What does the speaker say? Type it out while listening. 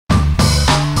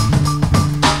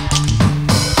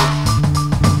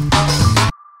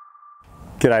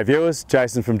G'day viewers,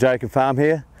 Jason from JAKEM Farm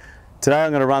here. Today I'm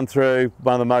going to run through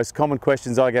one of the most common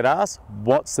questions I get asked: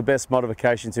 what's the best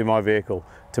modification to my vehicle?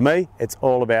 To me, it's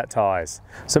all about tyres.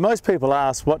 So most people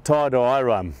ask, what tyre do I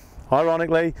run?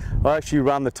 Ironically, I actually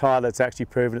run the tyre that's actually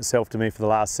proven itself to me for the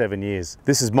last 7 years.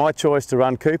 This is my choice to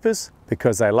run Coopers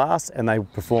because they last and they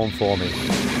perform for me.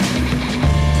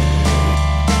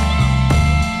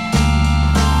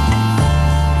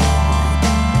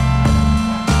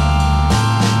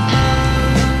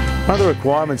 One of the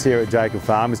requirements here at JAKEM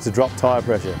Farm is to drop tyre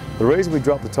pressure. The reason we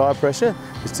drop the tyre pressure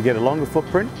is to get a longer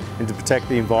footprint and to protect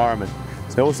the environment.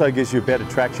 So it also gives you better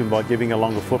traction by giving a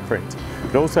longer footprint.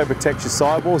 It also protects your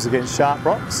sidewalls against sharp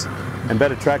rocks and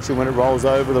better traction when it rolls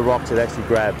over the rocks it actually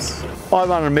grabs. I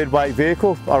run a mid-weight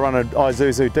vehicle. I run an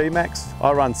Isuzu D-Max.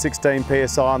 I run 16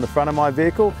 PSI on the front of my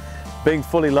vehicle. Being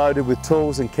fully loaded with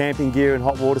tools and camping gear and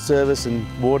hot water service and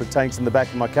water tanks in the back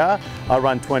of my car, I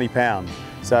run 20 pounds.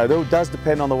 So it does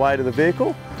depend on the weight of the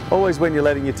vehicle. Always when you're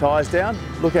letting your tyres down,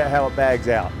 look at how it bags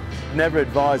out. Never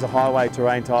advise a highway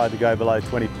terrain tyre to go below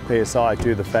 20 PSI due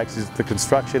to the fact is the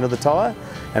construction of the tyre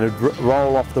and it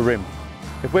roll off the rim.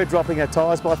 If we're dropping our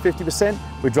tyres by 50%,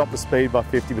 we drop the speed by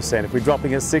 50%. If we're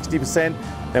dropping at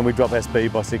 60%, then we drop our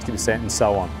speed by 60% and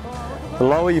so on. The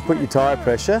lower you put your tyre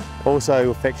pressure also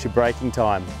affects your braking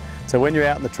time. So when you're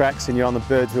out in the tracks and you're on the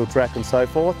Birdsville track and so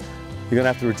forth, you're going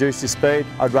to have to reduce your speed.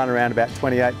 I'd run around about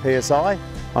 28 PSI.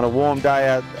 On a warm day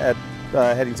out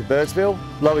heading to Birdsville,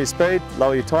 lower your speed,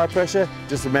 lower your tyre pressure.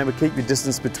 Just remember, keep your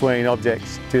distance between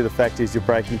objects due to the fact is your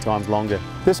braking time's longer.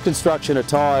 This construction of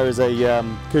tyre is a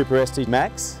Cooper ST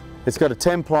Max. It's got a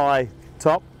 10-ply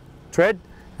top tread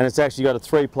and it's actually got a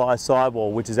 3-ply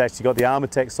sidewall, which has actually got the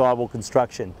Armortech sidewall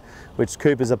construction, which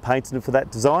Coopers are patented for that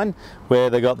design, where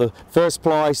they got the first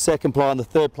ply, second ply and the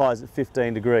third ply is at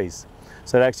 15 degrees.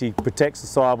 So it actually protects the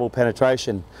sidewall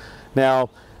penetration.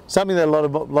 Now, something that a lot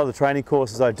of the training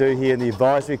courses I do here in the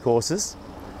advisory courses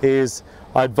is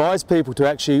I advise people to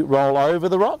actually roll over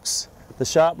the rocks, the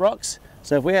sharp rocks.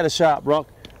 So if we had a sharp rock,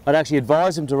 I'd actually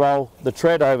advise them to roll the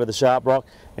tread over the sharp rock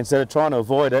instead of trying to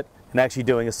avoid it and actually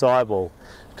doing a sidewall,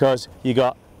 because you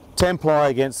got 10 ply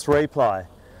against 3 ply.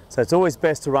 So it's always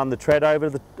best to run the tread over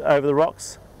the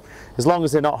rocks. As long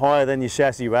as they're not higher than your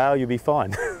chassis rail, you'll be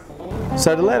fine.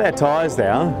 So to let our tyres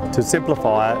down, to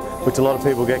simplify it, which a lot of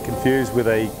people get confused with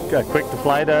a quick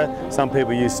deflator, some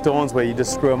people use Storms where you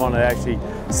just screw them on and actually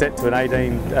set to an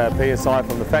 18 PSI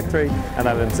from the factory and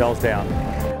they let themselves down.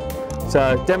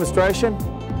 So demonstration,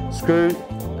 screw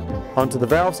onto the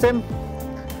valve stem,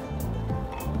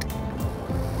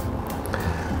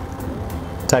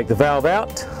 take the valve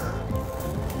out,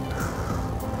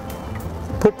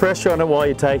 put pressure on it while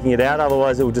you're taking it out,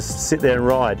 otherwise it will just sit there and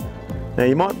ride. Now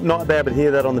you might not be able to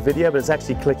hear that on the video, but it's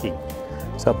actually clicking.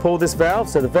 So I pull this valve,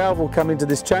 so the valve will come into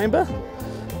this chamber.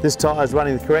 This tyre is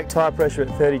running the correct tyre pressure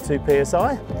at 32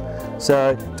 PSI.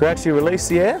 So to actually release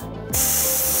the air,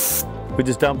 we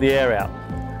just dump the air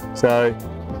out. So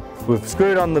we've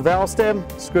screwed on the valve stem,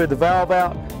 screwed the valve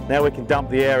out, now we can dump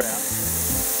the air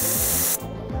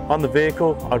out. On the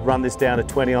vehicle, I'd run this down to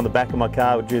 20 on the back of my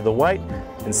car due to the weight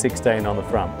and 16 on the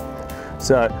front.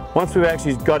 So once we've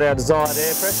actually got our desired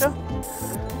air pressure,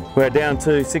 we're down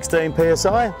to 16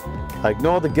 PSI. I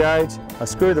ignore the gauge, I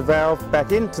screw the valve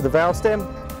back into the valve stem,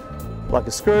 like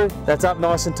a screw, that's up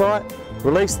nice and tight.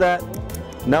 Release that,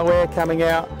 no air coming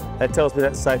out, that tells me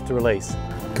that's safe to release.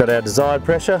 Got our desired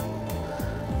pressure,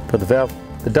 put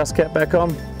the dust cap back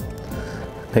on,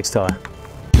 next tyre.